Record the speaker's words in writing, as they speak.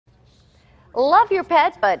Love your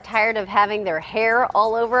pet, but tired of having their hair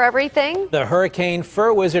all over everything? The Hurricane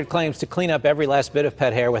Fur Wizard claims to clean up every last bit of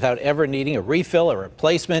pet hair without ever needing a refill or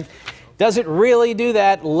replacement. Does it really do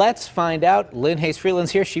that? Let's find out. Lynne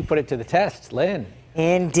Hayes-Freeland's here. She put it to the test. Lynne.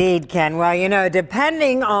 Indeed, Ken. Well, you know,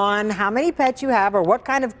 depending on how many pets you have or what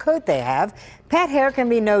kind of coat they have, pet hair can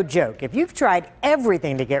be no joke. If you've tried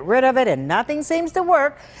everything to get rid of it and nothing seems to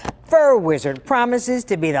work, Fur Wizard promises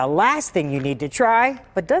to be the last thing you need to try.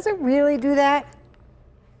 But does it really do that?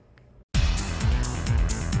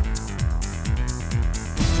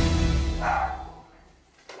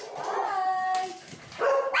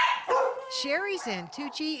 Sherry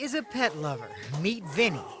Santucci is a pet lover. Meet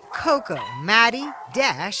Vinny, Coco, Maddie,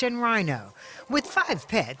 Dash, and Rhino. With 5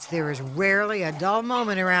 pets, there is rarely a dull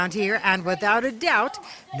moment around here, and without a doubt,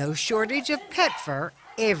 no shortage of pet fur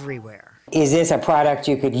everywhere. Is this a product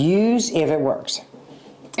you could use if it works?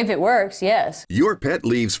 If it works, yes. Your pet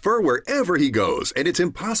leaves fur wherever he goes, and it's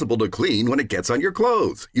impossible to clean when it gets on your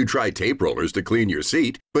clothes. You try tape rollers to clean your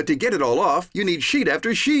seat, but to get it all off, you need sheet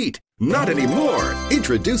after sheet. Not anymore.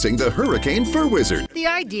 Introducing the Hurricane Fur Wizard. The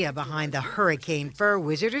idea behind the Hurricane Fur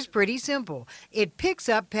Wizard is pretty simple. It picks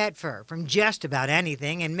up pet fur from just about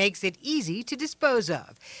anything and makes it easy to dispose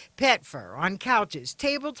of. Pet fur on couches,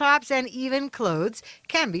 tabletops, and even clothes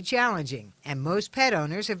can be challenging, and most pet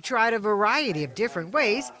owners have tried a variety of different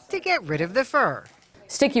ways to get rid of the fur.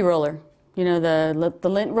 Sticky roller, you know, the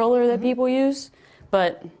lint roller that people use,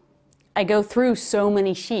 but I go through so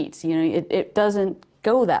many sheets, you know, it doesn't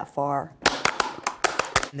go that far.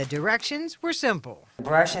 The directions were simple.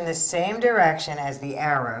 Brush in the same direction as the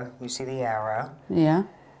arrow, you see the arrow, Yeah.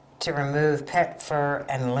 to remove pet fur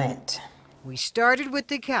and lint. We started with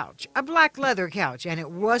the couch, a black leather couch, and it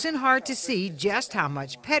wasn't hard to see just how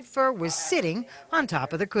much pet fur was sitting on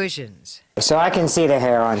top of the cushions. So I can see the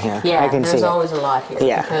hair on here. Yeah, I can there's see always a lot here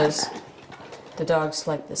because the dogs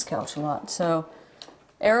like this couch a lot. So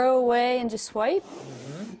arrow away and just swipe.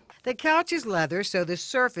 The couch is leather, so the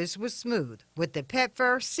surface was smooth, with the pet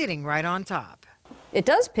fur sitting right on top. It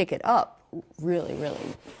does pick it up really, really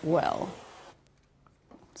well.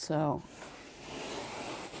 So,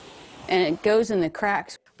 and it goes in the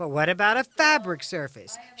cracks. But what about a fabric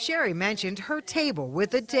surface? Sherry mentioned her table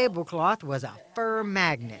with a tablecloth was a fur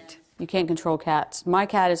magnet. You can't control cats. My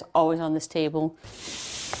cat is always on this table.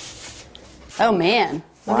 Oh man,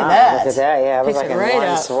 look at that. Look at that, yeah. It was Picks like it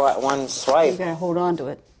right one swipe. You gotta hold on to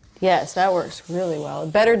it. Yes, that works really well.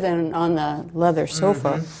 Better than on the leather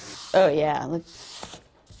sofa. Oh yeah, look.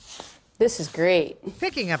 This is great.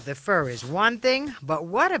 Picking up the fur is one thing, but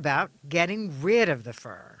what about getting rid of the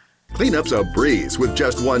fur? Cleanup's a breeze. With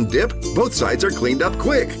just one dip, both sides are cleaned up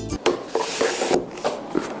quick.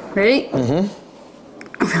 Ready?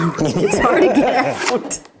 It's hard to get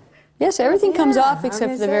out. Yes, everything comes off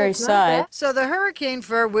except for the very side. So the Hurricane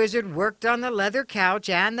Fur Wizard worked on the leather couch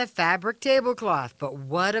and the fabric tablecloth, but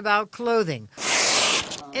what about clothing?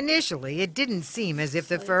 Initially, it didn't seem as if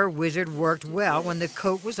the Fur Wizard worked well when the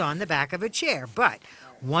coat was on the back of a chair, but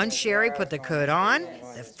once Sherry put the coat on,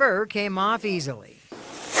 the fur came off easily.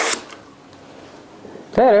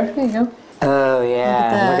 Better. There you go. Oh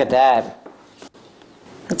yeah, look at that.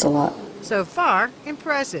 That's a lot. So far,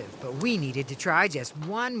 impressive, but we needed to try just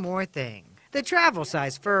one more thing. The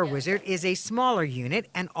travel-size Fur Wizard is a smaller unit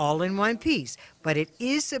and all in one piece, but it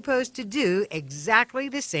is supposed to do exactly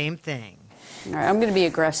the same thing. All right, I'm going to be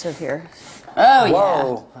aggressive here. Oh,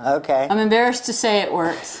 Whoa, yeah. Okay. I'm embarrassed to say it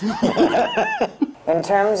works. In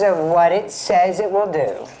terms of what it says it will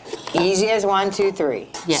do, easy as 1, 2, 3.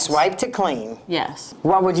 Yes. Swipe to clean. Yes.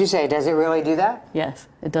 What would you say? Does it really do that? Yes,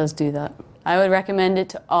 it does do that. I would recommend it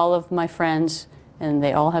to all of my friends, and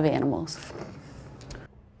they all have animals.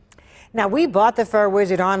 Now, we bought the Fur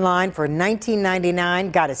Wizard online for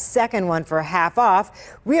 $19.99, got a second one for half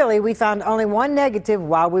off. Really, we found only one negative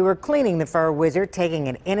while we were cleaning the Fur Wizard. Taking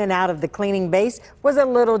it in and out of the cleaning base was a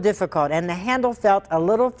little difficult, and the handle felt a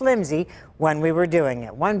little flimsy when we were doing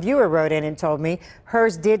it. One viewer wrote in and told me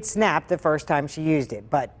hers did snap the first time she used it.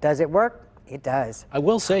 But does it work? It does. I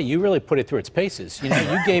will say, you really put it through its paces. You know,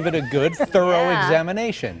 you gave it a good, thorough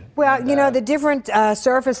examination. Well, you know, the different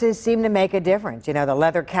surfaces seem to make a difference. You know, the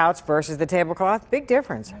leather couch versus the tablecloth, big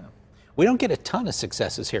difference. Yeah. We don't get a ton of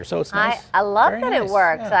successes here, so it's nice. I love Very that nice. it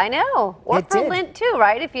works. Yeah. I know. Or for lint too,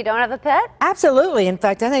 right? If you don't have a pet. Absolutely. In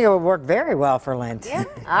fact, I think it would work very well for lint. Yeah.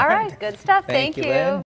 All right. Good stuff. Thank you. Lynne.